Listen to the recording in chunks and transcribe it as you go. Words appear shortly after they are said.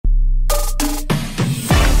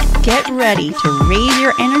Get ready to raise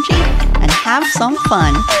your energy and have some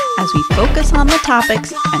fun as we focus on the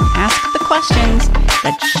topics and ask the questions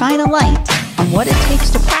that shine a light on what it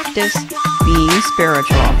takes to practice being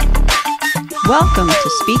spiritual. Welcome to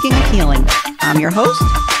Speaking of Healing. I'm your host,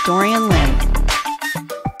 Dorian Lynn.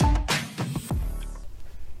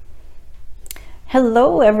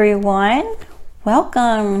 Hello, everyone.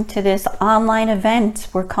 Welcome to this online event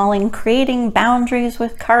we're calling Creating Boundaries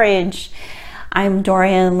with Courage. I'm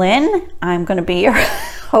Dorian Lynn. I'm going to be your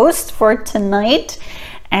host for tonight,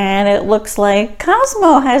 and it looks like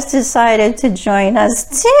Cosmo has decided to join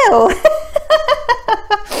us too.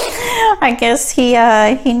 I guess he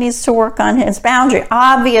needs to work on his boundary.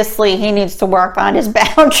 Obviously, he needs to work on his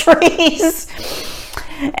boundaries.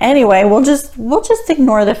 Anyway, we'll just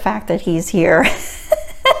ignore the fact that he's here.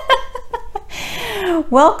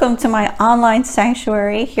 Welcome to my online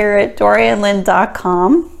sanctuary here at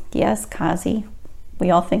DorianLynn.com. Yes, Kazi,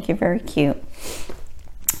 we all think you're very cute.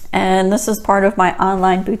 And this is part of my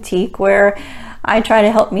online boutique where I try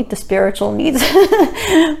to help meet the spiritual needs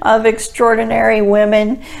of extraordinary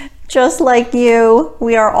women just like you.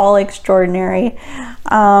 We are all extraordinary.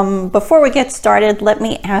 Before we get started, let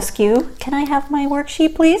me ask you, can I have my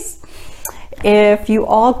worksheet, please? If you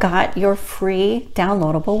all got your free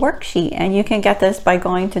downloadable worksheet, and you can get this by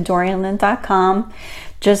going to DorianLynn.com.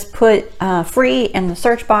 Just put free in the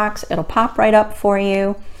search box. It'll pop right up for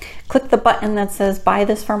you. Click the button that says buy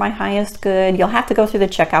this for my highest good. You'll have to go through the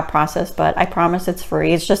checkout process, but I promise it's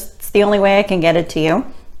free. It's the only way I can get it to you.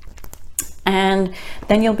 And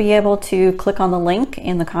then you'll be able to click on the link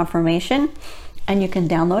in the confirmation, and you can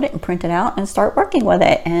download it and print it out and start working with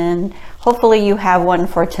it. And hopefully you have one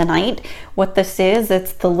for tonight. What this is,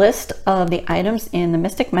 it's the list of the items in the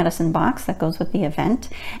Mystic Medicine box that goes with the event,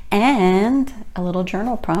 and a little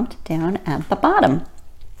journal prompt down at the bottom.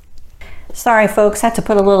 Sorry folks, had to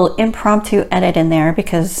put a little impromptu edit in there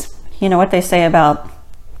because you know what they say about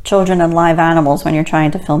children and live animals when you're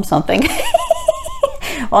trying to film something.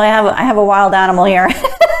 Well, I have a wild animal here.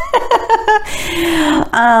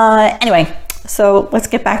 Anyway, so let's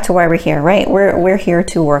get back to why we're here, right? We're here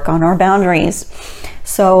to work on our boundaries.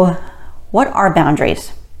 So what are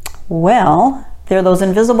boundaries? Well, they're those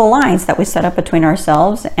invisible lines that we set up between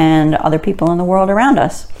ourselves and other people in the world around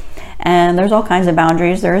us. And there's all kinds of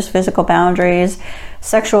boundaries. There's physical boundaries,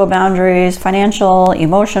 sexual boundaries, financial,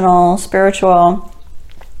 emotional, spiritual.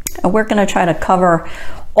 And we're going to try to cover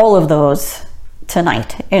all of those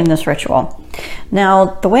tonight in this ritual. Now,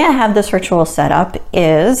 the way I have this ritual set up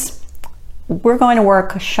is we're going to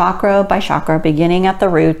work chakra by chakra, beginning at the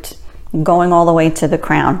root, going all the way to the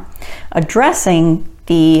crown, addressing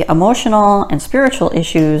the emotional and spiritual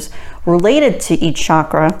issues related to each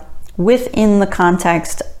chakra within the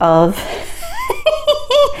context of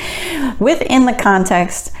working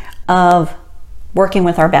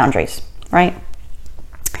with our boundaries, right?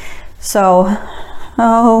 So,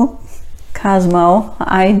 oh, Cosmo,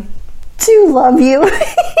 I do love you.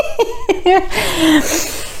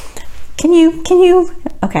 Can you,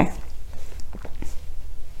 okay.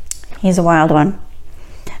 He's a wild one.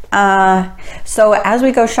 So as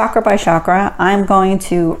we go chakra by chakra, I'm going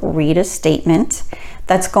to read a statement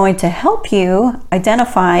that's going to help you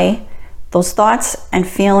identify those thoughts and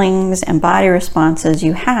feelings and body responses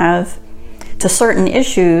you have to certain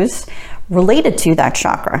issues related to that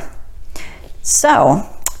chakra. So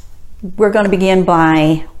we're going to begin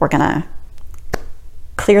by, we're going to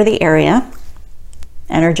clear the area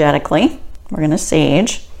energetically. We're going to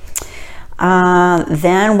sage.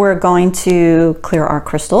 Then we're going to clear our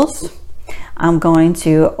crystals. I'm going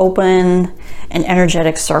to open an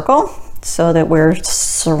energetic circle so that we're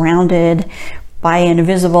surrounded by an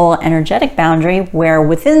invisible energetic boundary where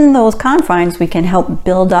within those confines we can help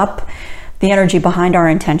build up the energy behind our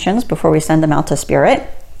intentions before we send them out to spirit.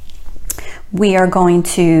 We are going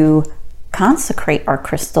to consecrate our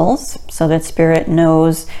crystals so that spirit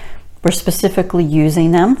knows we're specifically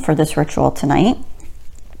using them for this ritual tonight.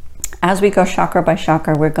 As we go chakra by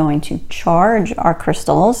chakra, we're going to charge our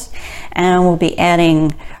crystals, and we'll be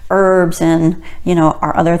adding herbs and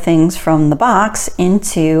our other things from the box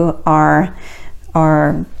into our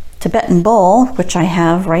Tibetan bowl, which I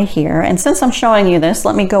have right here. And since I'm showing you this,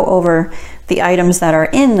 let me go over the items that are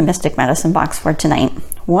in the Mystic Medicine box for tonight.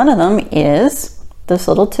 One of them is this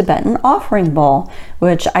little Tibetan offering bowl,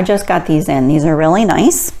 which I just got these in. These are really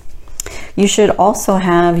nice. You should also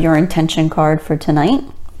have your intention card for tonight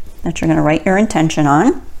that you're going to write your intention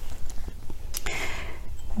on.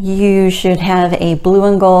 You should have a blue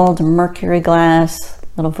and gold mercury glass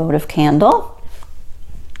little votive candle.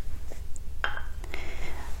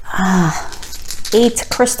 8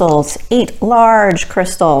 crystals, 8 large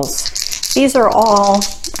crystals. These are all,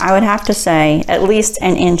 I would have to say, at least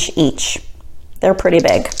an inch each. They're pretty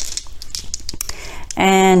big.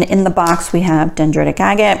 And in the box we have dendritic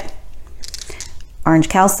agate, orange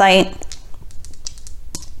calcite,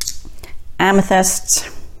 amethyst,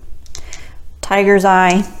 tiger's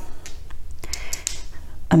eye,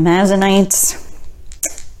 amazonite,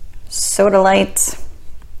 sodalite,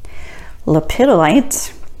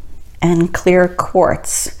 lepidolite, and clear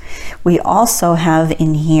quartz. We also have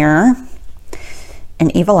in here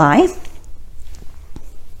an evil eye,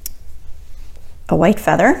 a white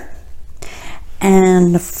feather,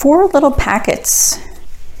 and 4 little packets,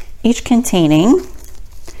 each containing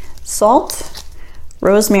salt,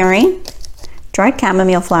 rosemary, dried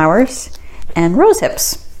chamomile flowers, and rose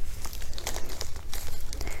hips.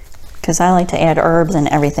 Because I like to add herbs and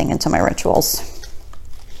everything into my rituals.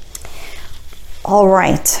 All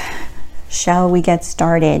right, shall we get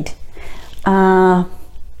started? All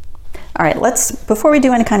right, before we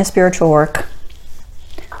do any kind of spiritual work,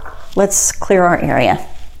 let's clear our area,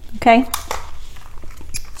 okay?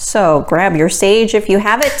 So grab your sage if you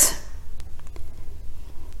have it.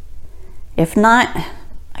 If not,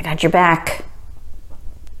 I got your back.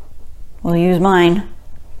 We'll use mine.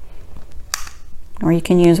 Or you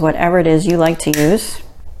can use whatever it is you like to use.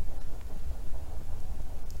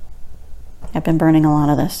 I've been burning a lot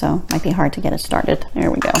of this, so it might be hard to get it started.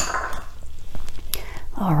 There we go.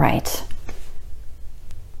 All right.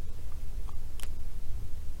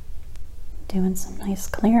 Doing some nice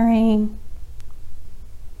clearing.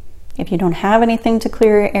 If you don't have anything to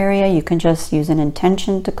clear your area, you can just use an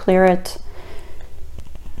intention to clear it.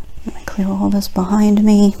 I'm gonna clear all this behind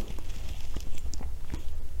me.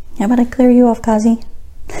 How about I clear you off, Kazi?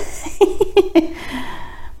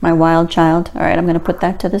 My wild child. All right, I'm gonna put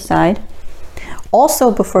that to the side.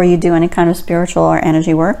 Also, before you do any kind of spiritual or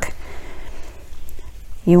energy work,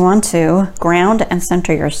 you want to ground and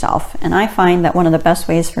center yourself. And I find that one of the best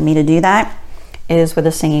ways for me to do that is with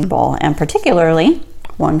a singing bowl, and particularly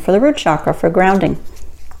one for the root chakra for grounding.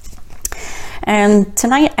 And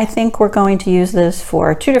tonight I think we're going to use this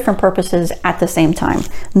for 2 different purposes at the same time.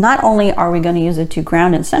 Not only are we going to use it to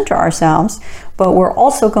ground and center ourselves, but we're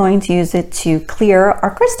also going to use it to clear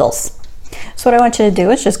our crystals. So what I want you to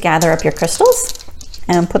do is just gather up your crystals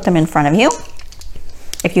and put them in front of you.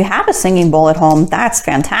 If you have a singing bowl at home, that's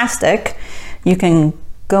fantastic. You can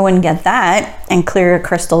go and get that and clear your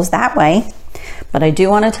crystals that way. But I do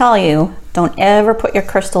want to tell you, don't ever put your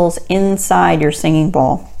crystals inside your singing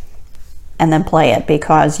bowl and then play it,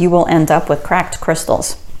 because you will end up with cracked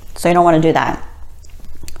crystals. So you don't want to do that.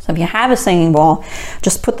 So if you have a singing bowl,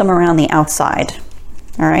 just put them around the outside.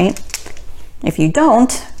 All right. If you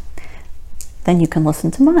don't, then you can listen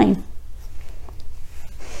to mine.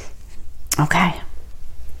 Okay.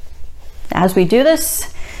 As we do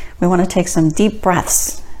this, we want to take some deep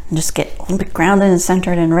breaths and just get a little bit grounded and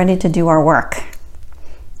centered and ready to do our work.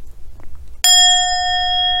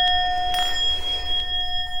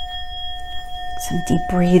 Some deep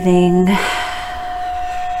breathing.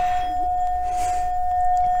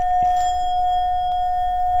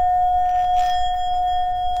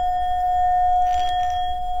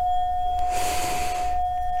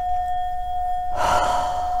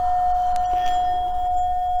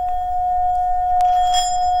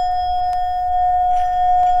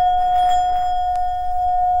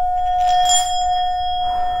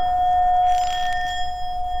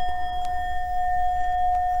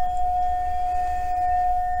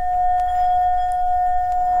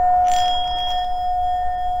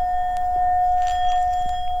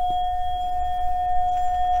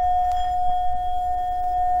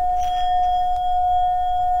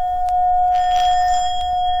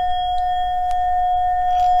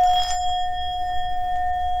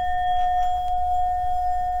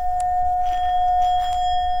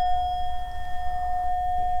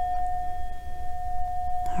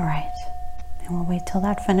 All right, and we'll wait till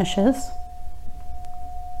that finishes.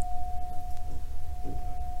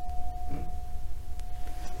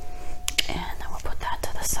 And then we'll put that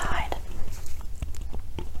to the side.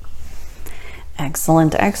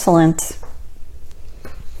 Excellent, excellent.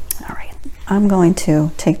 All right, I'm going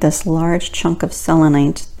to take this large chunk of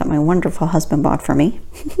selenite that my wonderful husband bought for me.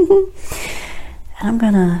 And I'm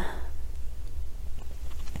gonna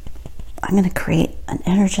create an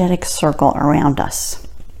energetic circle around us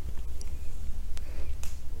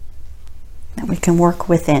that we can work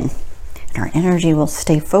within. And our energy will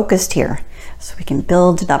stay focused here so we can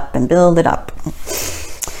build it up and build it up.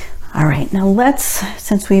 All right, now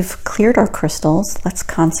since we've cleared our crystals, let's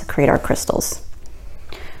consecrate our crystals.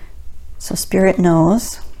 So Spirit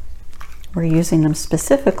knows We're using them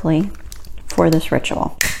specifically for this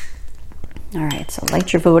ritual. All right, so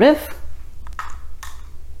light your votive.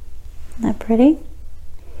 Isn't that pretty?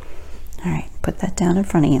 All right, put that down in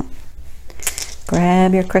front of you.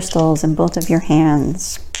 Grab your crystals in both of your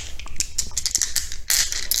hands.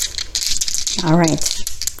 All right.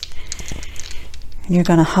 And you're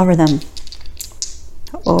going to hover them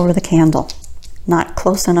over the candle. Not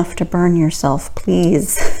close enough to burn yourself,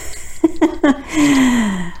 please.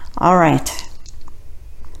 All right.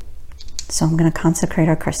 So I'm going to consecrate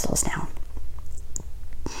our crystals now.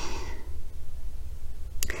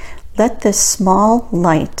 Let this small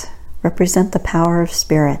light represent the power of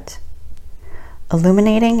spirit,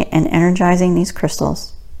 illuminating and energizing these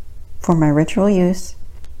crystals for my ritual use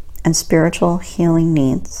and spiritual healing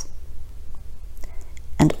needs.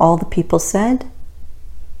 And all the people said,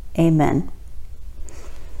 Amen.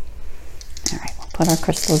 All right, we'll put our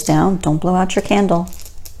crystals down. Don't blow out your candle.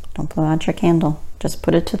 Don't blow out your candle. Just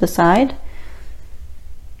put it to the side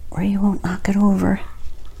where you won't knock it over.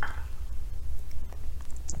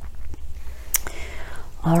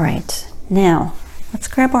 All right, now let's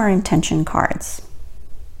grab our intention cards.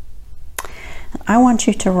 I want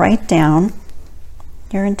you to write down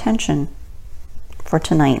your intention for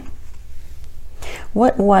tonight.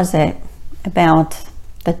 What was it about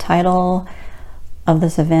the title of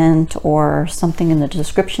this event or something in the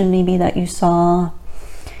description maybe that you saw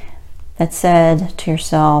that said to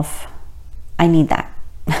yourself, I need that,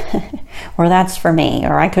 or that's for me,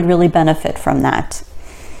 or I could really benefit from that?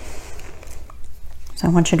 So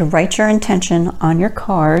I want you to write your intention on your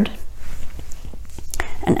card.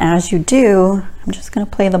 And as you do, I'm just going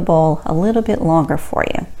to play the bowl a little bit longer for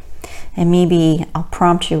you. And maybe I'll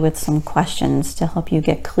prompt you with some questions to help you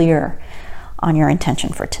get clear on your intention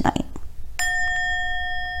for tonight.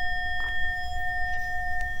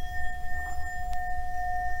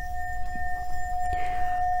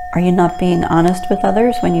 Are you not being honest with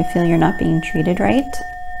others when you feel you're not being treated right?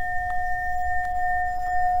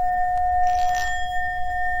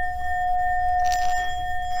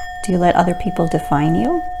 Do you let other people define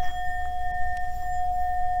you?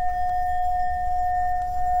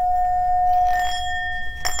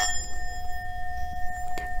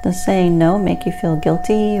 Does saying no make you feel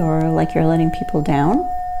guilty or like you're letting people down?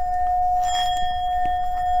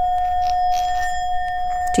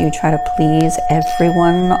 Do you try to please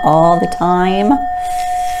everyone all the time?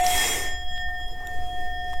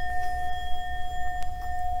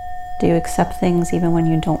 Do you accept things even when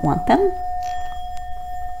you don't want them?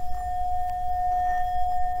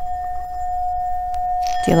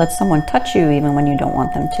 Do you let someone touch you even when you don't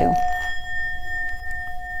want them to?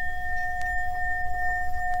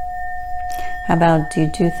 How about, do you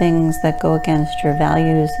do things that go against your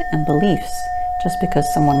values and beliefs just because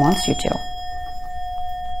someone wants you to?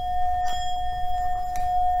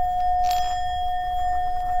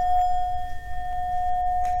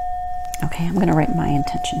 Okay, I'm going to write my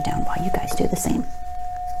intention down while you guys do the same.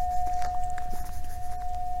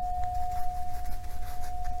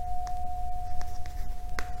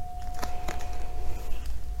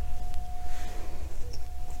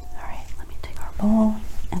 Bowl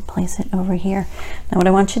and place it over here. Now what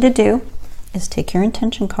I want you to do is take your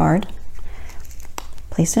intention card,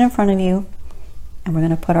 place it in front of you, and we're going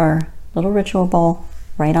to put our little ritual bowl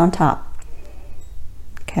right on top.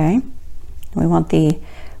 Okay? We want the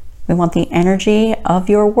energy of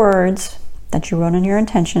your words that you wrote in your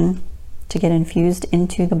intention to get infused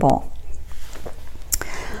into the bowl.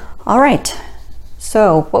 All right.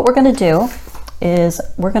 So what we're going to do is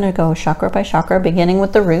we're going to go chakra by chakra, beginning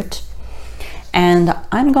with the root. And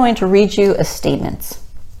I'm going to read you a statement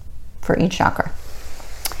for each chakra.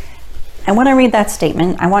 And when I read that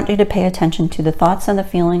statement, I want you to pay attention to the thoughts and the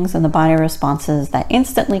feelings and the body responses that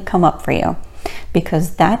instantly come up for you,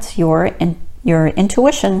 because that's your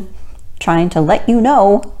intuition trying to let you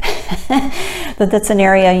know that that's an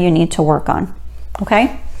area you need to work on.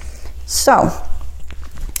 Okay? So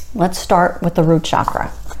let's start with the root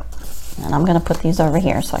chakra. And I'm going to put these over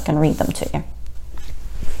here so I can read them to you.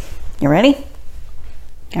 You ready?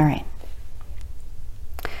 All right.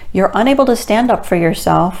 You're unable to stand up for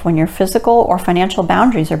yourself when your physical or financial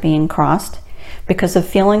boundaries are being crossed because of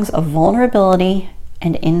feelings of vulnerability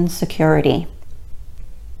and insecurity.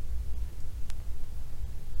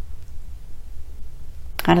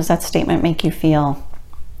 How does that statement make you feel?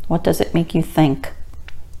 What does it make you think?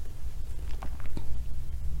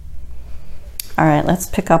 All right, let's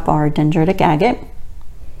pick up our dendritic agate,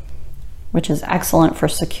 which is excellent for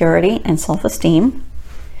security and self-esteem.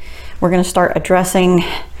 We're going to start addressing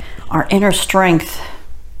our inner strength.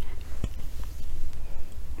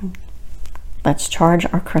 Let's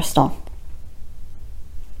charge our crystal.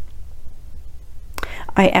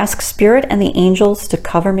 I ask Spirit and the angels to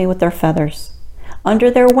cover me with their feathers.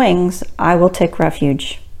 Under their wings, I will take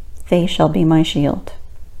refuge. They shall be my shield.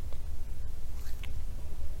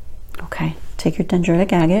 Okay, take your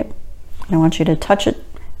dendritic agate. I want you to touch it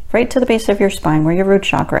right to the base of your spine where your root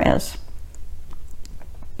chakra is.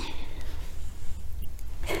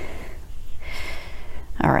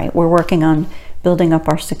 All right, we're working on building up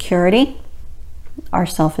our security, our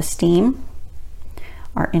self-esteem,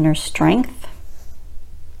 our inner strength.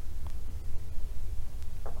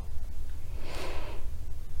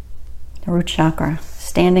 The root chakra,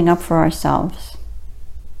 standing up for ourselves.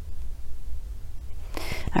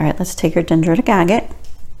 All right, let's take your dendritic agate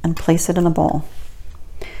and place it in a bowl.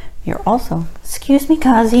 You're also, excuse me,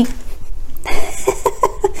 Kazi.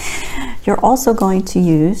 You're also going to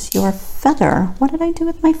use your feather. What did I do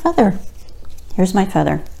with my feather? Here's my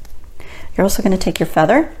feather. You're also going to take your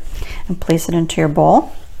feather and place it into your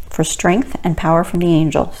bowl for strength and power from the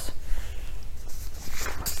angels.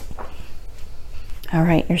 All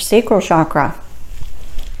right, your sacral chakra.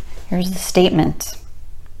 Here's the statement.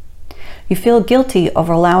 You feel guilty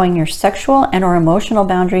over allowing your sexual and or emotional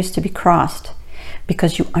boundaries to be crossed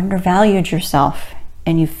because you undervalued yourself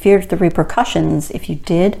and you feared the repercussions if you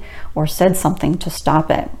did or said something to stop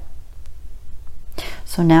it.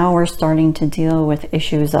 So now we're starting to deal with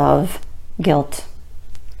issues of guilt.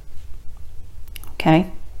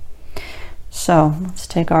 Okay, so let's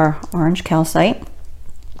take our orange calcite,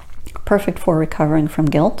 perfect for recovering from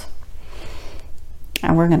guilt,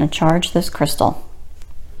 and we're going to charge this crystal.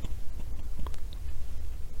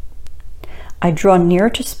 I draw near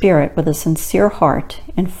to Spirit with a sincere heart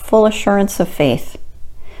in full assurance of faith,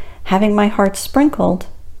 having my heart sprinkled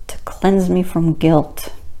to cleanse me from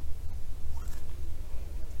guilt.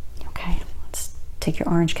 Okay, let's take your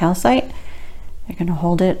orange calcite. You're going to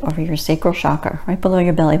hold it over your sacral chakra, right below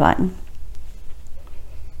your belly button.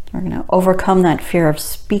 We're going to overcome that fear of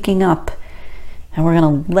speaking up, and we're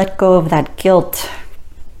going to let go of that guilt.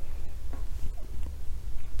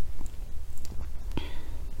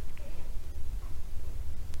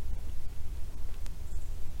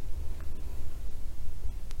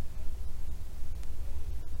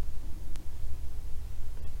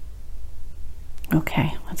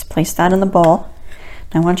 Okay, let's place that in the bowl.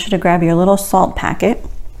 I want you to grab your little salt packet.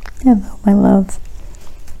 Hello, my love.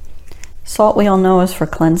 Salt, we all know, is for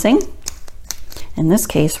cleansing. In this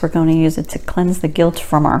case, we're going to use it to cleanse the guilt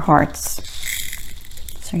from our hearts.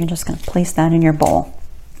 So you're just going to place that in your bowl.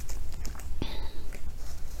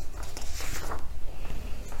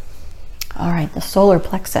 All right, the solar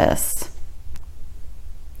plexus.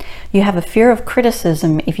 You have a fear of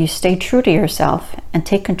criticism if you stay true to yourself and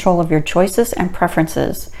take control of your choices and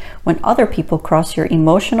preferences when other people cross your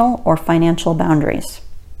emotional or financial boundaries.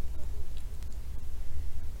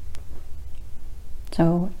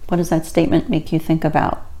 So what does that statement make you think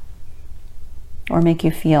about or make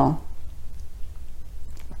you feel?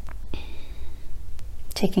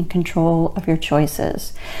 Taking control of your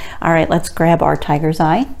choices. All right, let's grab our tiger's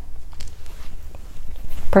eye.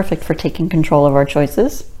 Perfect for taking control of our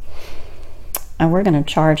choices. And we're going to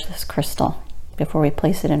charge this crystal before we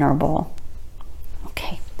place it in our bowl.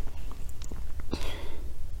 Okay.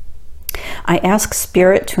 I ask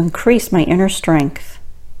Spirit to increase my inner strength,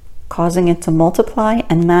 causing it to multiply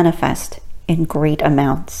and manifest in great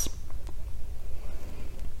amounts.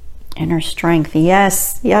 Inner strength,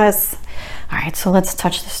 yes, yes. All right, so let's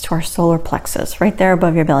touch this to our solar plexus, right there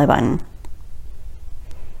above your belly button.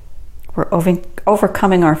 We're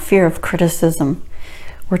overcoming our fear of criticism.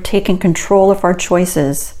 We're taking control of our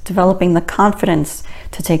choices, developing the confidence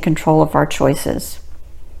to take control of our choices.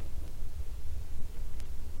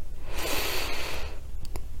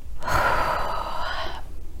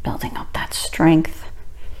 Building up that strength.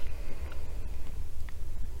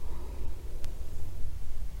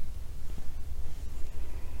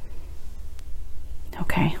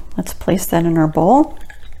 Okay, let's place that in our bowl.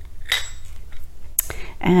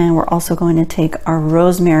 And we're also going to take our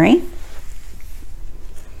rosemary,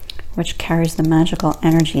 which carries the magical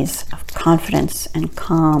energies of confidence and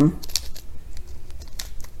calm.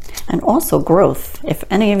 And also growth. If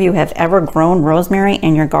any of you have ever grown rosemary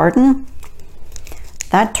in your garden,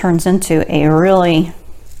 that turns into a really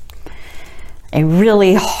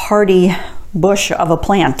hardy bush of a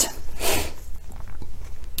plant.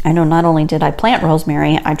 I know not only did I plant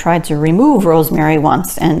rosemary, I tried to remove rosemary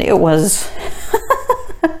once, and it was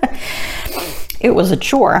it was a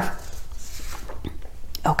chore.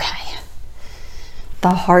 Okay, the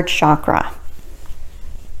heart chakra.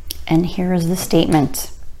 And here is the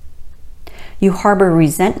statement. You harbor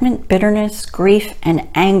resentment, bitterness, grief, and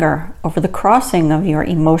anger over the crossing of your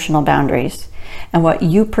emotional boundaries, and what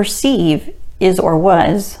you perceive is or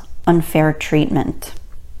was unfair treatment.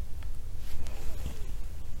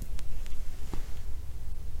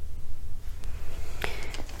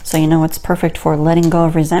 So you know what's perfect for letting go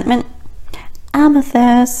of resentment?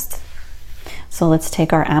 Amethyst. So let's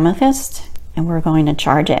take our amethyst and we're going to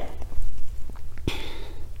charge it.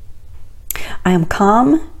 I am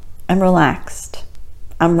calm and relaxed.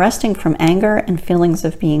 I'm resting from anger and feelings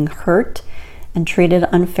of being hurt and treated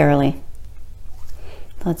unfairly.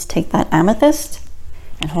 Let's take that amethyst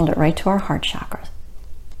and hold it right to our heart chakra.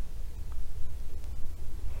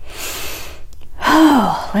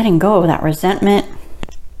 Oh, letting go of that resentment.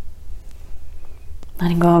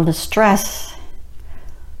 Letting go of the stress,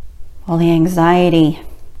 all the anxiety.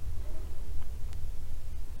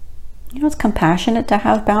 You know, it's compassionate to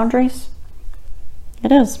have boundaries.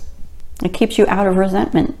 It is. It keeps you out of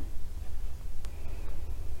resentment.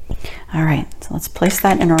 All right, so let's place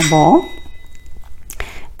that in our bowl.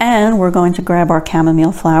 And we're going to grab our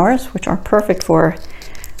chamomile flowers, which are perfect for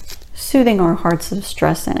soothing our hearts of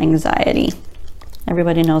stress and anxiety.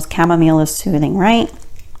 Everybody knows chamomile is soothing, right?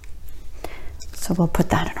 So we'll put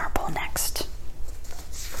that in our bowl next.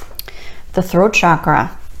 The throat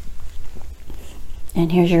chakra.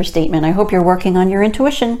 And here's your statement. I hope you're working on your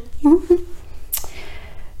intuition.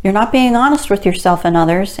 You're not being honest with yourself and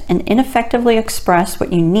others and ineffectively express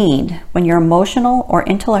what you need when your emotional or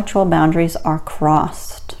intellectual boundaries are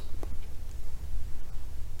crossed.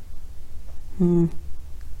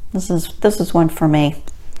 This is one for me.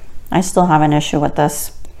 I still have an issue with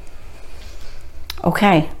this.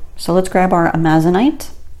 Okay, so let's grab our amazonite.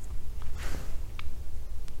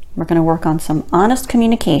 We're going to work on some honest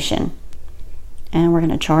communication and we're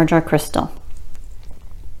going to charge our crystal.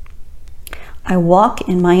 I walk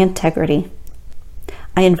in my integrity.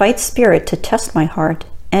 I invite spirit to test my heart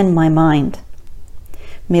and my mind.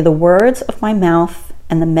 May the words of my mouth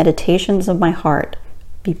and the meditations of my heart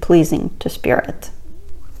be pleasing to spirit.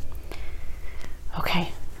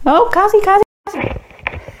 Okay. Oh, Kazi.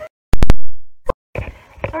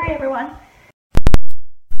 Sorry, everyone.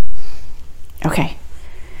 Okay.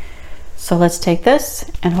 So let's take this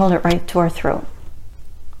and hold it right to our throat.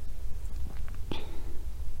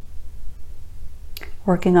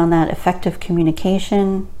 Working on that effective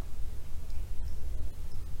communication,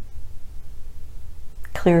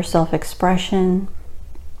 clear self-expression,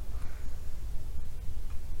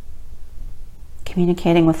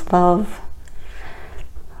 communicating with love,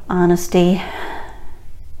 honesty,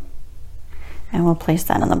 and we'll place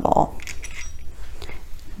that in the bowl.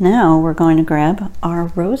 Now we're going to grab our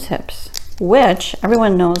rose hips, which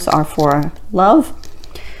everyone knows are for love,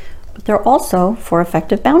 but they're also for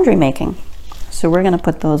effective boundary making. So we're going to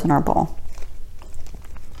put those in our bowl.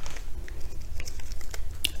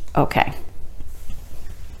 Okay.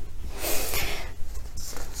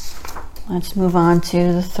 Let's move on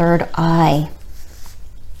to the third eye.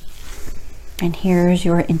 And here's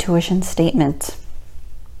your intuition statement.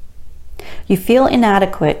 You feel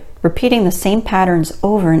inadequate, repeating the same patterns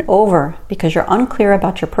over and over because you're unclear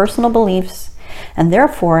about your personal beliefs and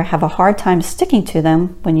therefore have a hard time sticking to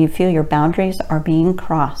them when you feel your boundaries are being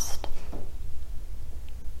crossed.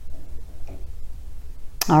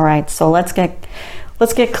 All right, so let's get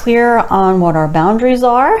clear on what our boundaries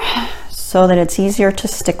are so that it's easier to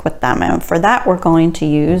stick with them. And for that, we're going to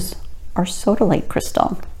use our sodalite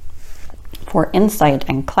crystal for insight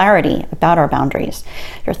and clarity about our boundaries,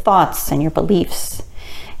 your thoughts and your beliefs.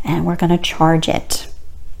 And we're going to charge it.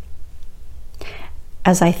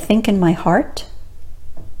 As I think in my heart,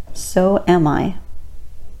 so am I.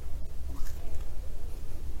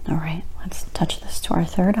 All right, let's touch this to our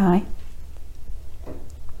third eye.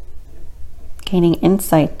 Gaining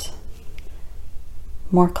insight,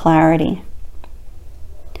 more clarity.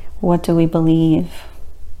 What do we believe?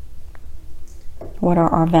 What are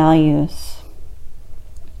our values?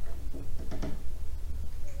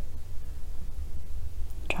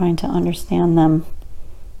 Trying to understand them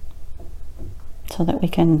so that we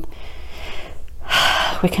can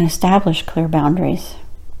establish clear boundaries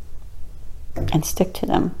and stick to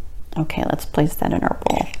them. Okay, let's place that in our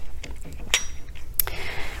bowl.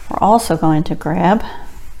 We're also going to grab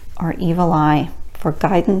our evil eye for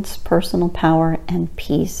guidance, personal power, and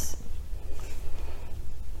peace.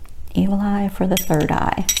 Evil eye for the third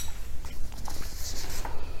eye.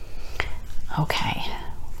 Okay,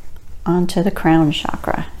 on to the crown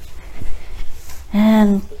chakra.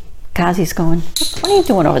 And Kazi's going, what are you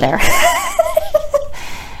doing over there?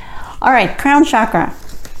 All right, crown chakra.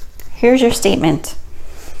 Here's your statement.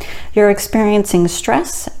 You're experiencing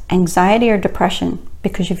stress, anxiety, or depression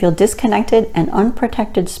because you feel disconnected and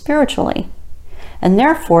unprotected spiritually, and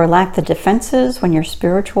therefore lack the defenses when your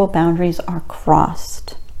spiritual boundaries are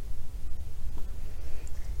crossed.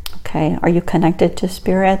 Okay, are you connected to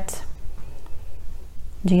spirit?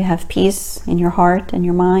 Do you have peace in your heart and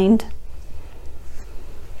your mind?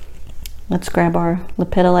 Let's grab our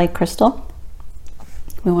lepidolite crystal.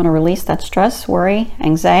 We want to release that stress, worry,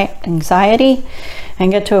 anxiety,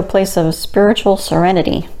 and get to a place of spiritual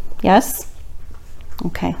serenity. Yes?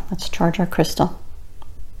 Okay, let's charge our crystal.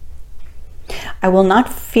 I will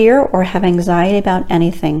not fear or have anxiety about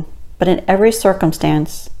anything, but in every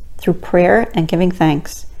circumstance, through prayer and giving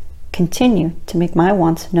thanks, continue to make my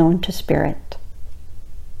wants known to spirit.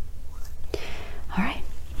 All right,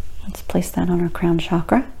 let's place that on our crown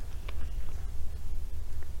chakra.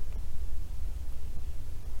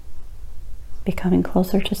 Becoming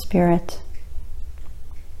closer to spirit.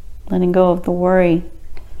 Letting go of the worry,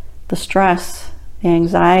 the stress, the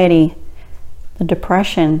anxiety, the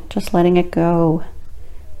depression, just letting it go.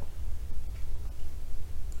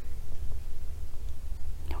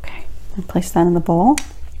 Okay, and place that in the bowl.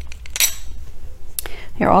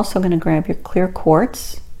 You're also going to grab your clear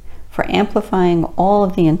quartz for amplifying all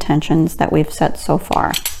of the intentions that we've set so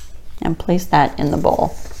far, and place that in the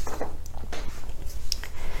bowl.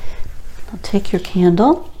 Now take your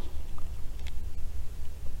candle,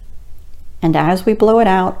 and as we blow it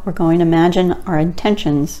out, we're going to imagine our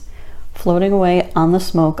intentions floating away on the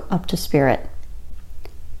smoke up to spirit.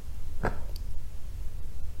 And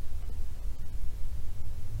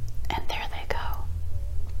there they go.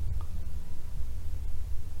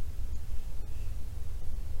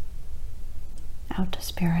 Out to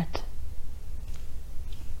spirit.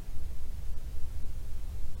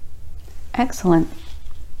 Excellent.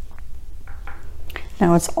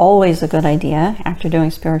 Now, it's always a good idea after doing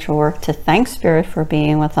spiritual work to thank Spirit for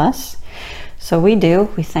being with us. So we do.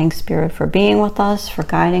 We thank Spirit for being with us, for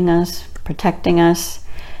guiding us, protecting us,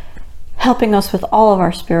 helping us with all of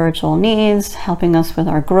our spiritual needs, helping us with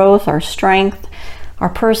our growth, our strength, our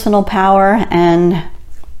personal power, and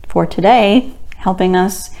for today, helping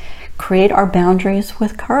us create our boundaries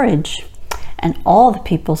with courage. And all the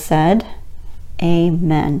people said,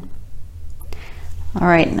 Amen. All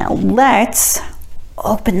right, now let's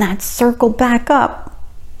open that circle back up.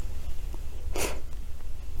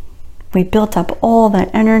 We built up all that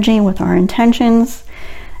energy with our intentions,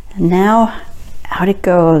 and now out it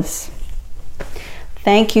goes.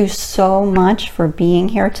 Thank you so much for being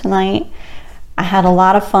here tonight. I had a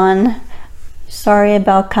lot of fun. Sorry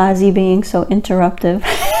about Kazi being so interruptive.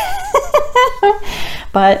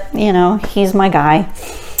 But, you know, he's my guy.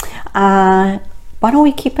 Why don't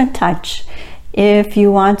we keep in touch? If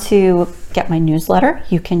you want to get my newsletter,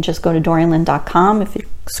 you can just go to DorianLynn.com. If you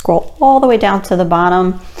scroll all the way down to the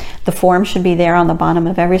bottom, the form should be there on the bottom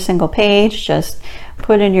of every single page. Just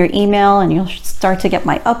put in your email and you'll start to get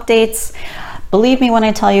my updates. Believe me when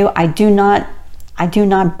I tell you, I do not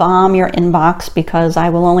bomb your inbox, because I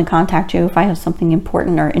will only contact you if I have something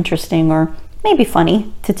important or interesting or maybe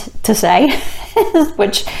funny to say,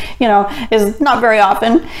 which, you know, is not very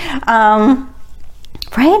often.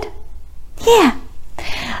 Right? Yeah.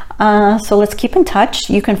 So let's keep in touch.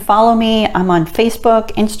 You can follow me. I'm on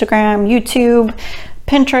Facebook, Instagram, YouTube,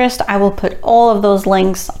 Pinterest. I will put all of those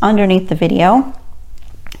links underneath the video.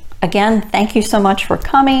 Again, thank you so much for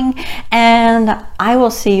coming, and I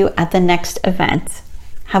will see you at the next event.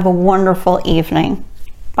 Have a wonderful evening.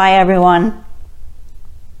 Bye, everyone.